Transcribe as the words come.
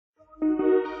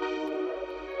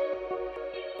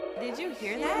Did you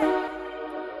hear that?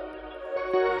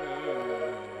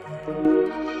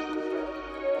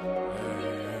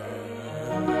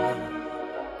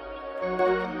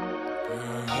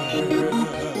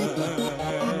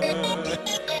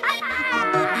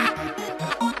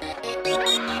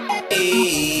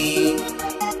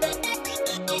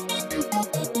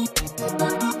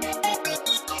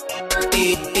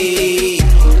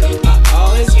 I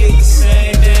always get the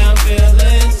same damn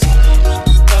feelings.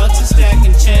 Thoughts are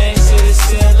stacking change to the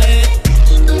ceiling.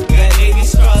 Got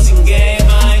niggas crossing game,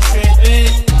 I ain't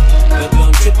tripping. But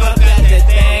don't trip up at that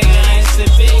thing, I ain't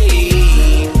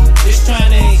slipping. Just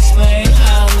trying to explain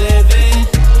how I'm living.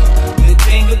 The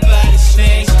thing about it,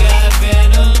 snakes got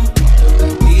venom.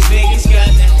 These niggas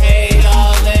got the hate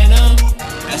all in them.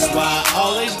 That's why I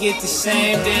always get the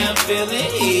same damn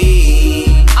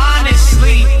feeling.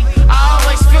 Honestly, I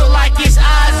always feel like it's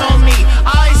eyes on me.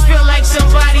 I always feel like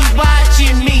somebody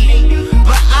watching me.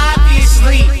 But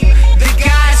obviously, the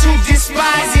guys who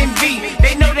despise and beat,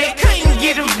 they know they couldn't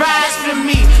get a rise from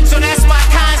me. So that's why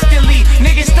constantly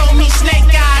niggas throw me snake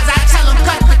eyes. I tell them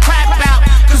cut the crap out,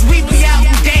 cause we be out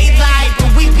in daylight,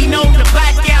 but we be known to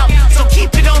black out. So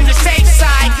keep it on the safe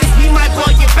side, cause we might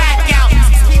blow your back out.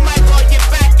 We might blow your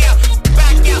back out,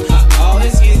 back out. I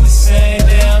always get the same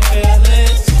damn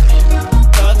feelings.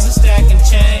 Thoughts are stacking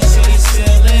change to the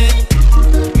ceiling.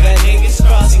 Got niggas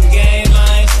crossing game,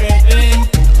 I ain't tripping.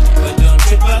 But don't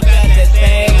trip up at that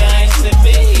thing, I ain't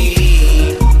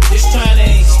slipping. Just trying to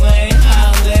explain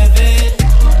how I'm living.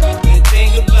 The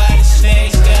thing about it,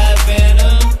 snakes got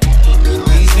venom.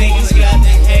 These niggas got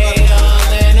the hate all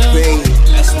in them.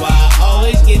 That's why I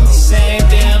always get the same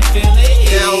damn feeling.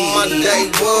 Down my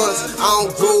day ones, I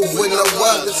don't groove with no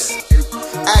others.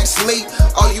 Ask me,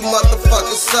 all you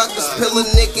motherfucking suckers. Peel a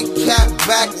nigga cap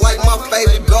back like my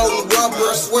favorite golden rubber.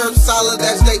 I swear it's solid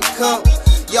as they come.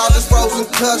 Y'all just frozen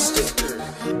custard.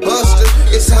 Buster,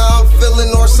 it's how I'm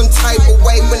feeling or some type of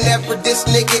way whenever this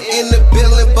nigga in the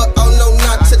building. But oh no,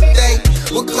 not today.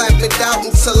 We'll clap it out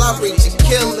until I reach a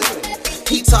killing.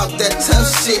 He talk that tough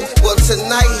shit, well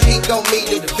tonight he gon' meet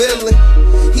the villain.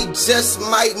 He just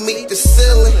might meet the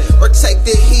ceiling or take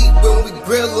the heat when we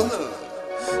grill him.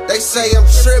 They say I'm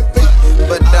tripping,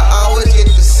 but I always get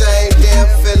the same damn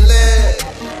feeling.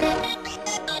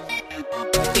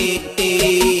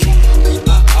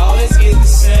 I always get the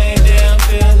same damn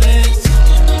feelings.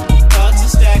 Thoughts are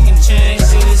stacking change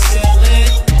to the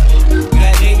ceiling.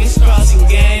 Got niggas crossing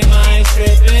game, I ain't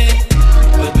tripping.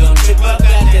 But don't trip up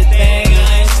at that thing, I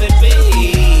ain't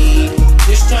slipping.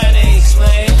 Just trying to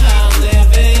explain how I'm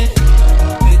living.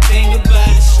 The thing about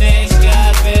it, snakes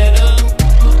got venom.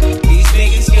 These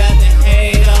niggas got the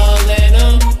hate all in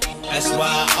them. That's why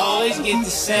I always get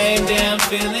the same damn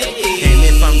feeling. And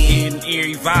if I'm getting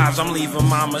eerie vibes, I'm leaving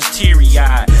mamas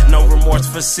teary-eyed. No remorse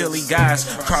for silly guys,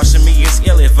 crossing me is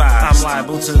ill-advised. I'm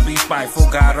liable to be spiteful,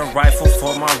 got a rifle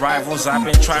for my rivals. I've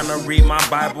been trying to read my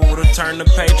Bible, to turn the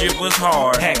page it was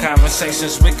hard. Had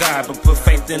conversations with God, but put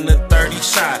faith in the 30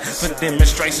 shot. Put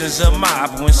demonstrations of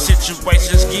mob when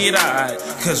situations get odd.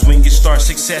 Cause when you start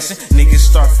successing, niggas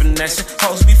start finessing.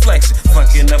 Hoes be flexing,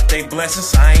 fucking up they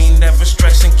blessings. I ain't never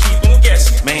stressing, keep them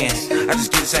guessing. Man, I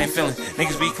just get the same feeling.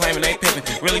 Niggas be claiming they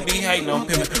pimpin', really be hating on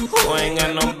pimpin'. Who ain't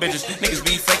got no bitches, niggas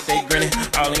be fake, they grinning.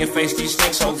 All in your face, these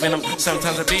snakes so venom.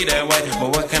 Sometimes I be that way,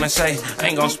 but what can I say? I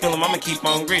ain't gon' spill them, I'ma keep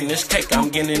on gritting this cake. I'm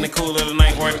getting in the cool of the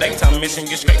night, where daytime mission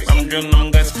get straight. I'm drilling them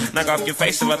guts, knock off your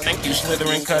face if I think you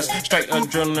slithering cuss. Straight up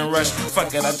drilling and rush,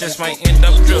 fuck it, I just might end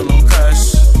up drilling them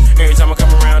cuss. Every time I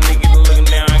come around, nigga looking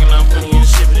down, I can I'm funny and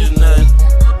shit, but it's nothing.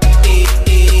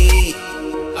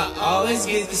 I always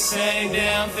get the same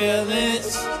damn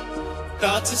feelings.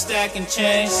 Thoughts are stacking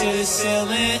change to the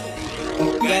ceiling.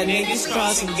 Got niggas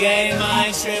crossing game, I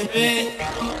ain't tripping.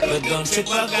 But don't trip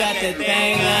up, got that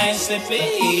thing, I ain't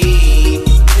slipping.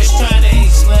 Just trying to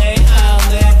explain how I'm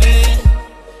living.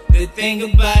 The thing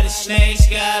about it, snakes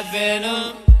got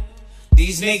venom.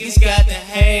 These niggas got the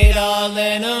hate all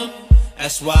in them.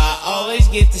 That's why I always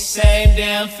get the same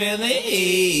damn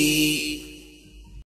feeling.